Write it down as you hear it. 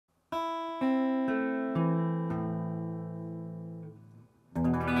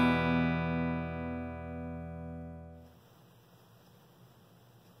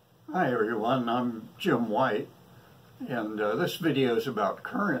Hi everyone, I'm Jim White, and this video is about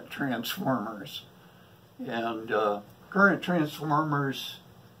current transformers. And current transformers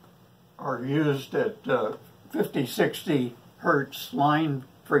are used at 50-60 hertz line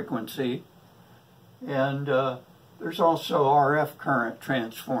frequency, and there's also RF current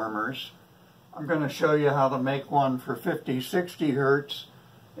transformers. I'm going to show you how to make one for 50-60 hertz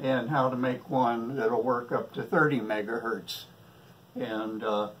and how to make one that'll work up to 30 megahertz. And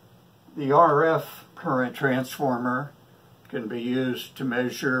the RF current transformer can be used to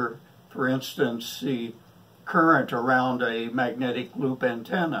measure, for instance, the current around a magnetic loop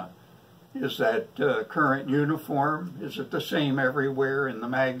antenna. Is that current uniform? Is it the same everywhere in the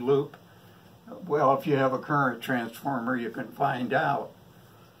mag loop? Well, if you have a current transformer, you can find out.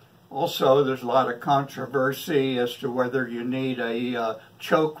 Also, there's a lot of controversy as to whether you need a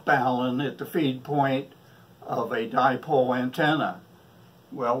choke balun at the feed point of a dipole antenna.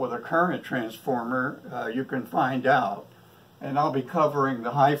 Well, with a current transformer, you can find out. And I'll be covering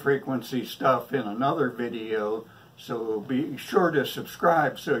the high frequency stuff in another video, so be sure to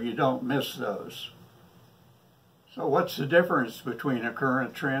subscribe so you don't miss those. So what's the difference between a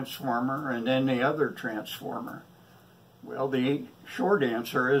current transformer and any other transformer? Well, the short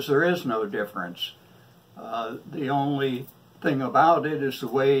answer is there is no difference. The only thing about it is the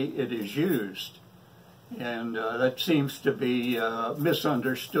way it is used. And that seems to be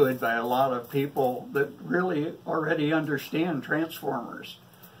misunderstood by a lot of people that really already understand transformers.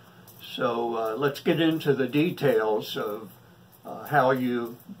 So let's get into the details of how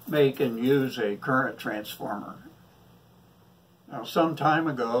you make and use a current transformer. Now, some time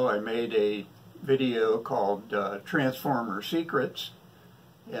ago I made a video called Transformer Secrets,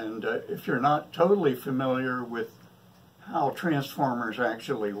 and if you're not totally familiar with how transformers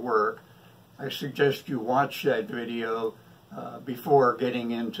actually work, I suggest you watch that video before getting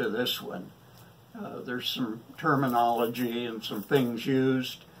into this one. There's some terminology and some things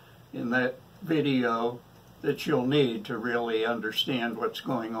used in that video that you'll need to really understand what's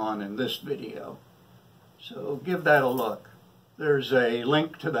going on in this video. So give that a look. There's a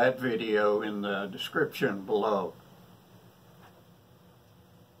link to that video in the description below.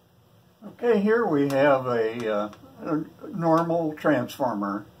 Okay, here we have a normal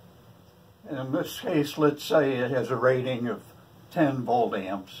transformer. In this case, let's say it has a rating of 10 volt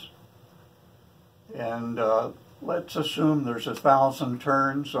amps. And let's assume there's 1,000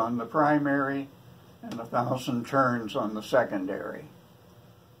 turns on the primary and 1,000 turns on the secondary.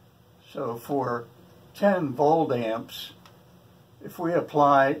 So for 10 volt amps, if we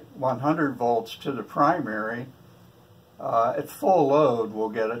apply 100 volts to the primary, at full load we'll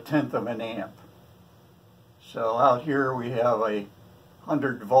get 1/10 of an amp. So out here we have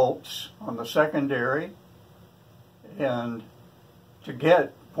 100 volts on the secondary, and to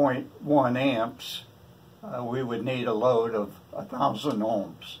get 0.1 amps we would need a load of 1,000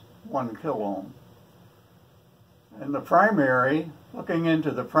 ohms, 1 kiloohm. In the primary, looking into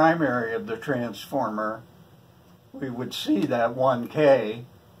the primary of the transformer, we would see that 1K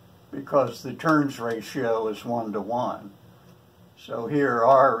because the turns ratio is 1:1. So here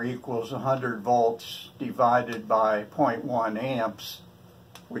R equals 100 volts divided by 0.1 amps,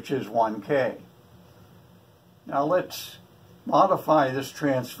 which is 1K. Now let's modify this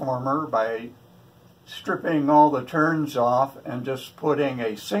transformer by stripping all the turns off and just putting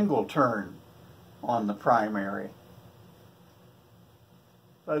a single turn on the primary.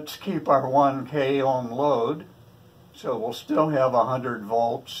 Let's keep our 1K ohm load, so we'll still have 100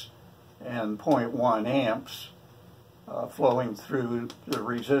 volts and 0.1 amps flowing through the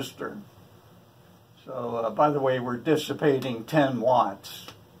resistor. So by the way, we're dissipating 10 watts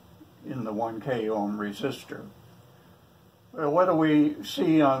in the 1K ohm resistor. Well, what do we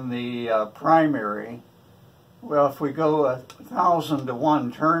see on the primary? Well, if we go 1,000 to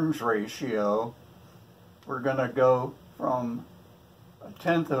 1 turns ratio, we're going to go from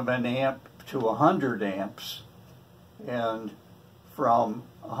 1/10 of an amp to 100 amps, and from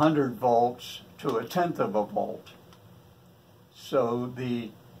 100 volts to 1/10 of a volt. So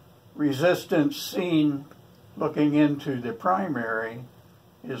the resistance seen looking into the primary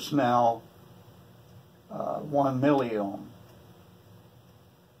is now 1 milliohm.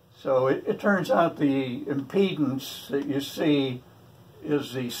 So it turns out the impedance that you see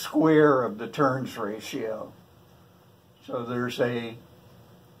is the square of the turns ratio. So there's a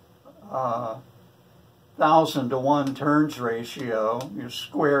 1,000 to 1 turns ratio. You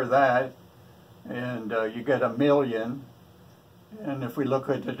square that and you get 1,000,000. And if we look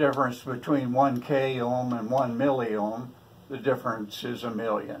at the difference between 1K ohm and 1 milliohm, the difference is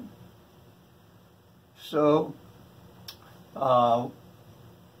 1,000,000. So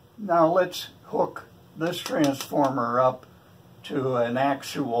Now let's hook this transformer up to an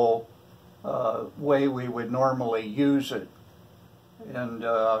actual way we would normally use it. And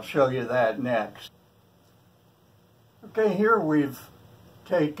I'll show you that next. Okay, here we've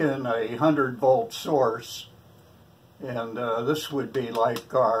taken a 100-volt source, and this would be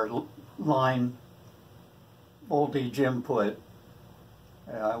like our line voltage input.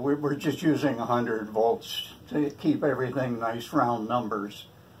 We're just using 100 volts to keep everything nice round numbers.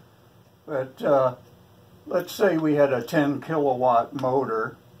 But let's say we had a 10 kilowatt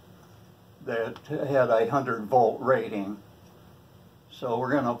motor that had a 100-volt rating. So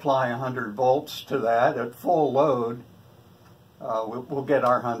we're going to apply 100 volts to that. At full load, we'll get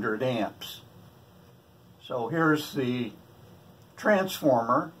our 100 amps. So here's the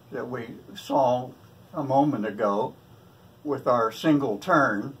transformer that we saw a moment ago with our single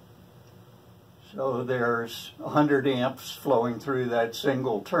turn. So there's 100 amps flowing through that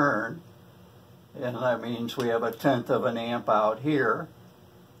single turn, and that means we have 1/10 of an amp out here.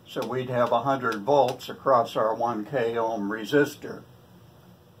 So we'd have 100 volts across our 1K ohm resistor.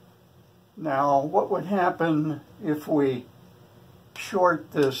 Now, what would happen if we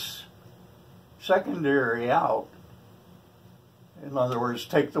short this secondary out? In other words,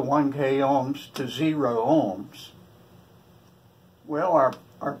 take the 1K ohms to 0 ohms. Well,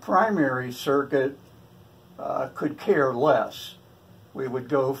 our primary circuit could care less. We would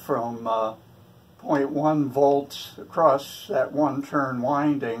go from 0.1 volts across that one turn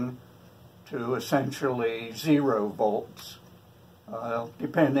winding to essentially 0 volts,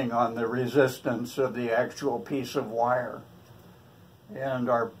 depending on the resistance of the actual piece of wire. And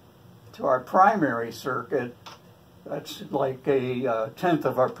to our primary circuit, that's like a 1/10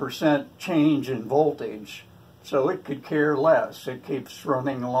 of a percent change in voltage. So it could care less. It keeps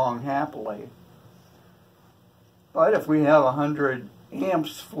running along happily. But if we have 100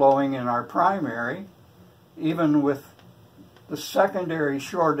 amps flowing in our primary, even with the secondary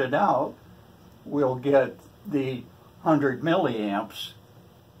shorted out, we'll get the 100 milliamps.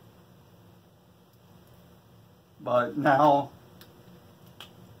 But now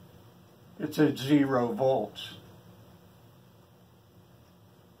it's at 0 volts.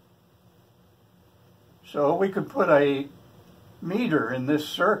 So we could put a meter in this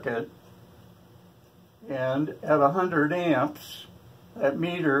circuit, and at 100 amps, that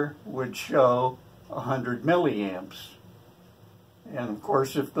meter would show 100 milliamps. And of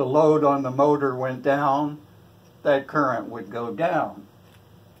course, if the load on the motor went down, that current would go down.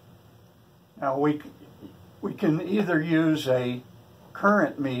 Now we can either use a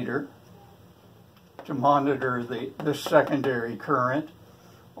current meter to monitor this secondary current,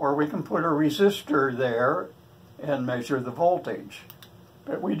 or we can put a resistor there and measure the voltage.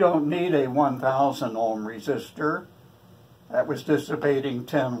 But we don't need a 1,000 ohm resistor. That was dissipating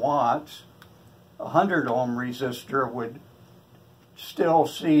 10 watts. A 100 ohm resistor would still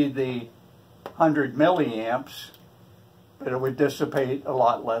see the 100 milliamps, but it would dissipate a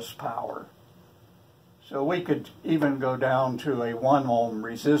lot less power. So we could even go down to a 1 ohm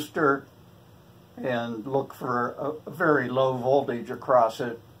resistor and look for a very low voltage across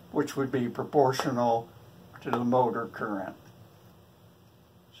it, which would be proportional to the motor current.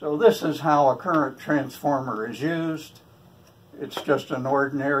 So this is how a current transformer is used. It's just an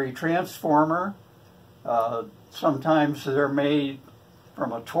ordinary transformer. Sometimes they're made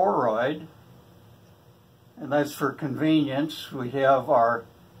from a toroid, and that's for convenience. We have our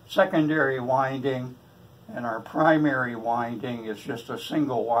secondary winding, and our primary winding is just a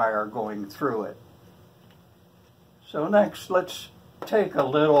single wire going through it. So next, let's take a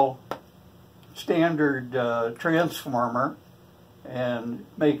little standard transformer and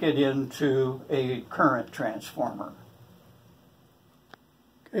make it into a current transformer.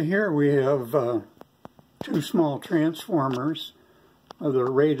 Okay, here we have two small transformers. They're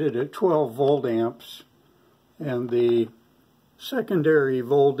rated at 12 volt amps, and the secondary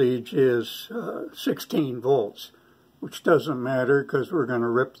voltage is 16 volts, which doesn't matter because we're going to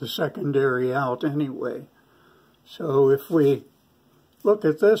rip the secondary out anyway. So if we look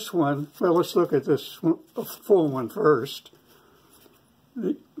at this one, well, let's look at this full one first.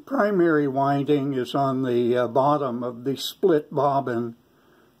 The primary winding is on the bottom of the split bobbin,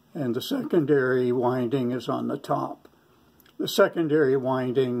 and the secondary winding is on the top. The secondary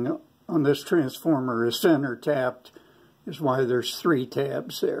winding on this transformer is center tapped, is why there's 3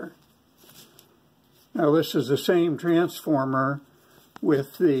 tabs there. Now this is the same transformer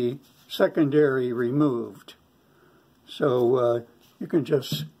with the secondary removed. So you can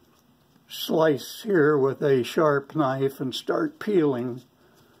just slice here with a sharp knife and start peeling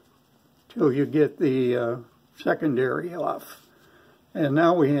till you get the secondary off. And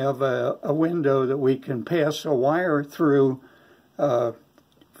now we have a window that we can pass a wire through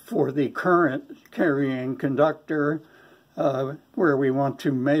for the current carrying conductor where we want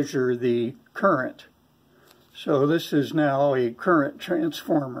to measure the current. So this is now a current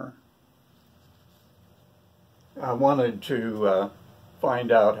transformer. I wanted to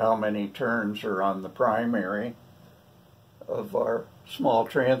find out how many turns are on the primary of our small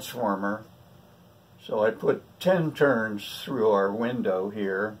transformer. So I put 10 turns through our window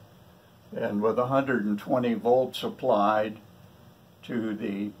here, and with 120 volts applied to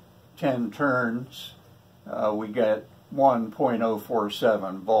the 10 turns, we get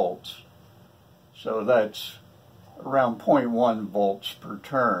 1.047 volts. So that's around 0.1 volts per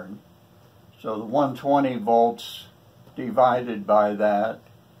turn. So the 120 volts divided by that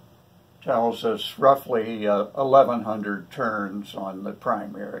tells us roughly 1,100 turns on the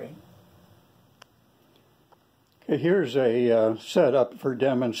primary. Okay, here's a setup for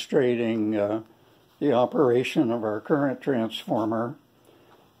demonstrating the operation of our current transformer.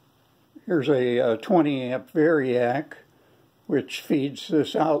 Here's a 20 amp variac which feeds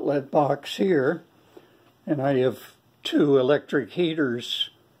this outlet box here, and I have 2 electric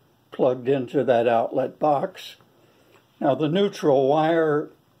heaters plugged into that outlet box. Now the neutral wire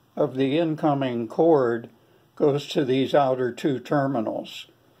of the incoming cord goes to these outer 2 terminals.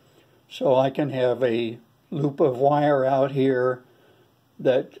 So I can have a loop of wire out here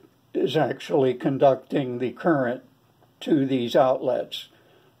that is actually conducting the current to these outlets.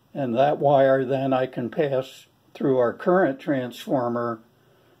 And that wire then I can pass through our current transformer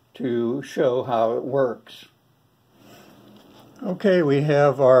to show how it works. Okay, we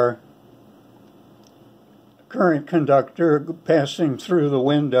have our current conductor passing through the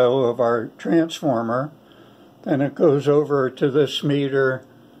window of our transformer. Then it goes over to this meter,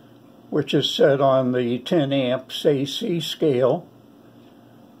 which is set on the 10 amps AC scale,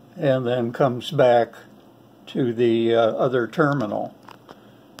 and then comes back to the other terminal.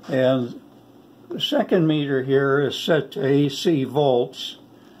 And the second meter here is set to AC volts,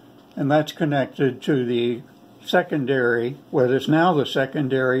 and that's connected to the secondary, what is now the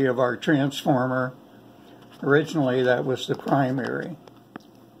secondary of our transformer. Originally that was the primary.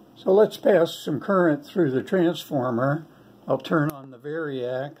 So let's pass some current through the transformer. I'll turn on the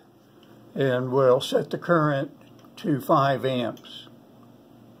variac and we'll set the current to 5 amps.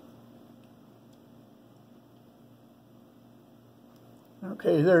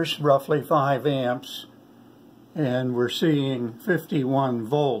 Okay, there's roughly 5 amps, and we're seeing 51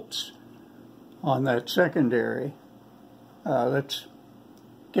 volts on that secondary. That's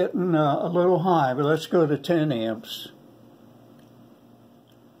getting a little high, but let's go to 10 amps.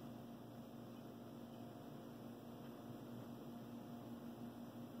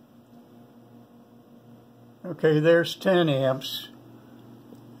 Okay, there's 10 amps,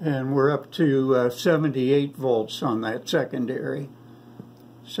 and we're up to 78 volts on that secondary.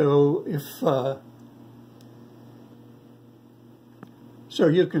 So if so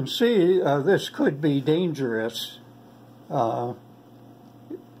you can see this could be dangerous. At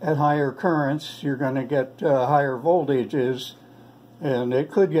higher currents, you're going to get higher voltages, and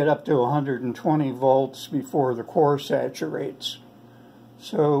it could get up to 120 volts before the core saturates.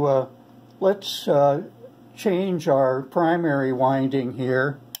 So let's change our primary winding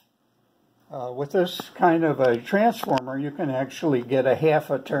here. With this kind of a transformer, you can actually get a half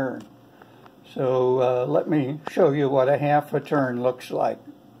a turn. So let me show you what a half a turn looks like.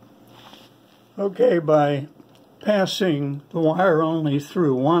 Okay, by passing the wire only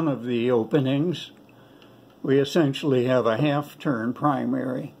through one of the openings, we essentially have a half turn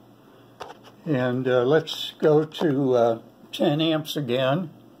primary. And let's go to 10 amps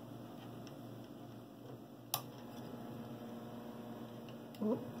again.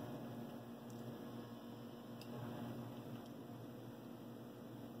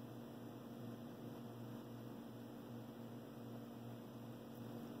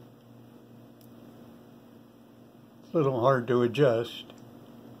 A little hard to adjust.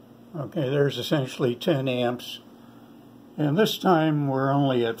 Okay, there's essentially 10 amps. And this time we're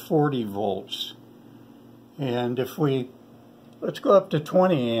only at 40 volts. And if let's go up to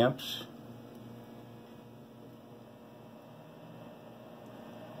 20 amps.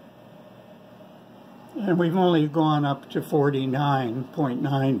 And we've only gone up to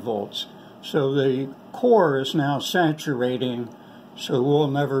 49.9 volts. So the core is now saturating, so we'll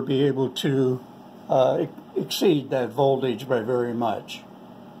never be able to exceed that voltage by very much.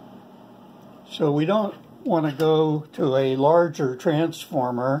 So we don't want to go to a larger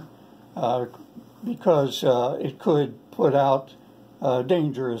transformer because it could put out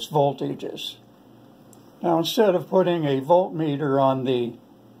dangerous voltages. Now, instead of putting a voltmeter on the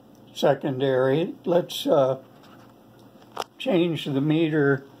secondary, let's change the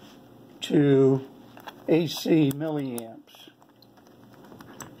meter to AC milliamps.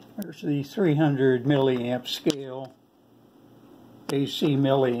 There's the 300 milliamp scale, AC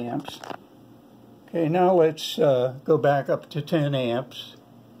milliamps. Okay, now let's go back up to 10 amps.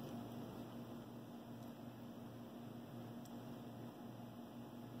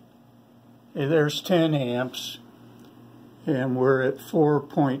 Okay, there's 10 amps, and we're at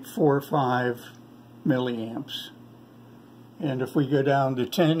 4.45 milliamps. And if we go down to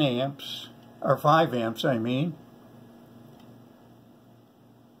 10 amps, or 5 amps, I mean,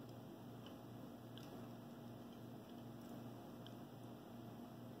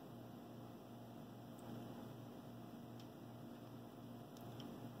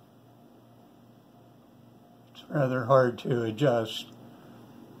 it's rather hard to adjust.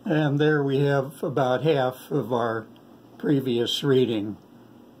 And there we have about half of our previous reading.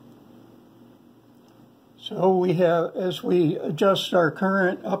 So we have, as we adjust our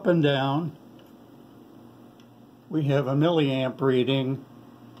current up and down, we have a milliamp reading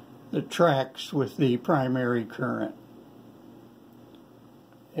that tracks with the primary current.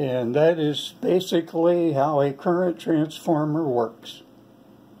 And that is basically how a current transformer works.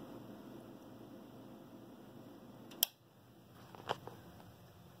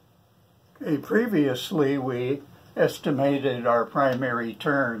 Okay, previously we estimated our primary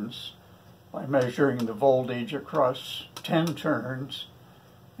turns by measuring the voltage across 10 turns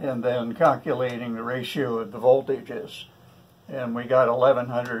and then calculating the ratio of the voltages. And we got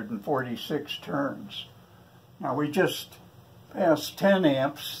 1146 turns. Now we just passed 10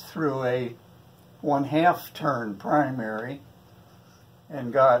 amps through a 1/2 turn primary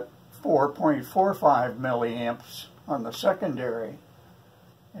and got 4.45 milliamps on the secondary.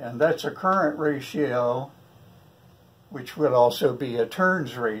 And that's a current ratio, which would also be a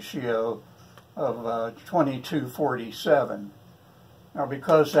turns ratio, of 2247. Now,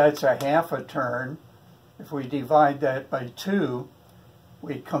 because that's a half a turn, if we divide that by 2,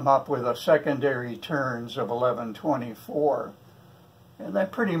 we come up with a secondary turns of 1124. And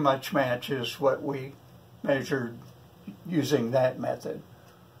that pretty much matches what we measured using that method.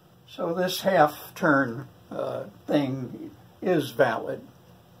 So this half turn thing is valid.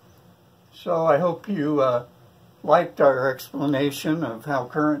 So I hope you liked our explanation of how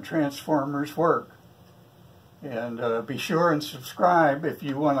current transformers work. And be sure and subscribe if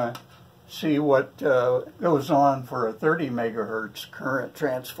you want to see what goes on for a 30 megahertz current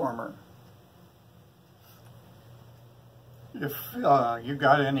transformer. If you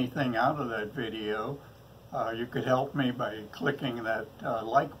got anything out of that video, you could help me by clicking that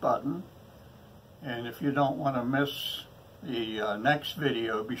like button. And if you don't want to miss the next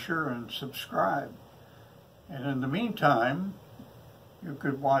video, be sure and subscribe. And in the meantime, you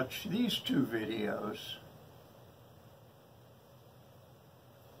could watch these 2 videos.